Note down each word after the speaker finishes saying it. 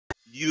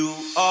You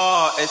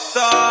are a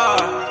star,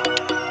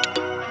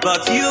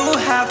 but you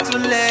have to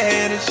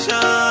let it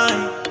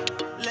shine.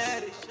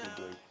 Let it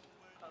shine.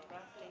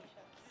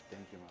 Congratulations.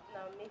 Thank you, ma'am.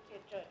 Now make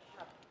your judge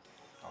happy.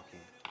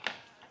 Okay.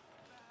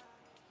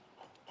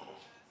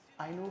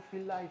 I know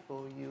feel life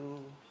for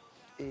you,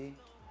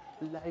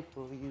 life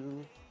for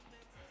you.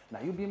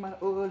 Now you be my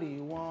only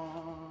one,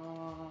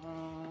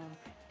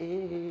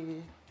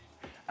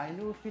 I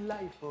know feel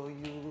life for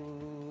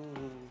you,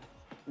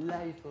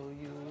 life for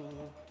you.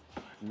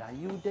 Now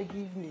you they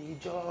give me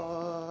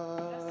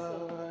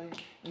joy,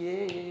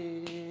 yeah.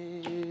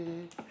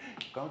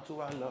 Come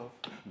to our love,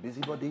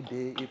 busybody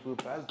day. If we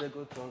pass, they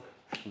go talk.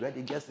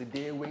 Ready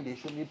yesterday when they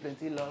show me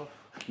plenty love.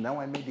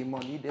 Now I made the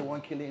money, they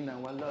want killing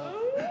our love.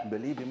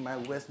 Believe in my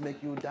west,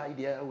 make you die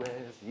their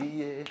west,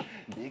 yeah.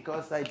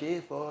 Because I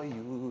did for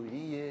you,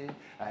 yeah.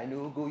 I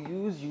know go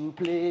use you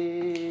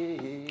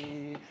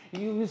play,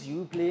 use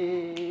you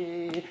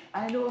play.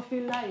 I know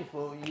feel life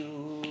for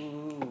you,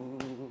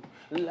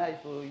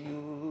 life for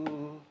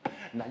you.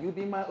 Now you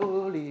be my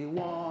only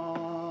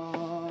one,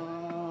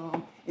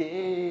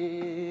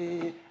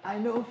 yeah. I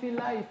know feel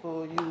life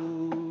for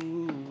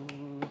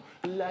you,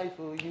 life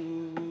for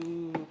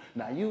you.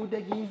 Now you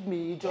they give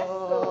me joy,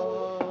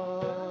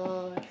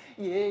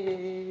 yeah.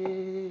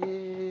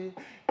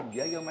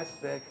 Yeah, you're my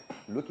spec,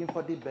 looking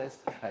for the best.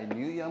 I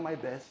knew you're my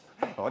best,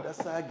 others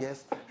are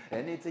guest.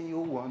 Anything you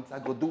want, I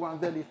go do one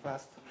very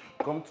fast.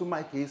 Come to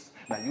my case,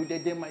 now you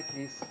dead in my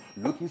place.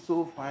 Looking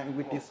so fine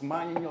with a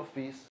smile in your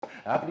face.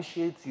 I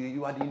appreciate you,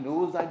 you are the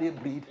nose I they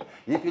breathe.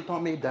 If you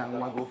turn me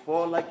down, I go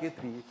fall like a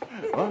tree.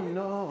 Oh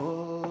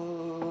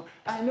no,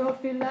 I know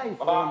feel life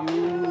for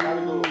you.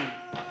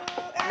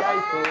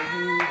 Life for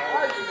you.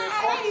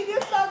 How did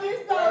you stop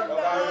this song?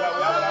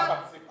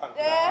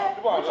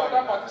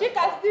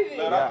 Chika Stevie.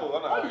 Yeah.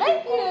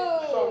 Thank you.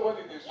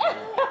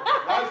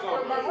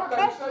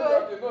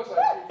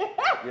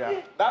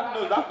 Yeah.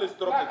 That is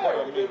struck a chord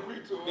on me.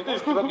 It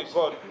is struck a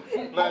chord. I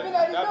mean, the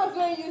nose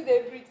when you use the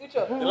breathe, which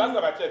one? The last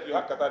time I checked, you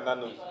had kata in that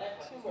nose.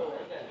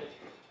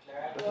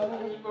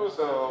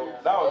 So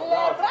that was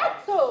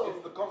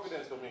it's the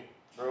confidence for me,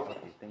 bro. Okay,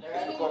 thank you.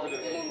 It's the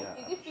confidence.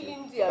 Is it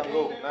feeling dear?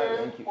 Go, nice.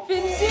 Thank you.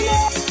 Feeling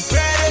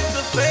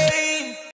Cradle2Fame.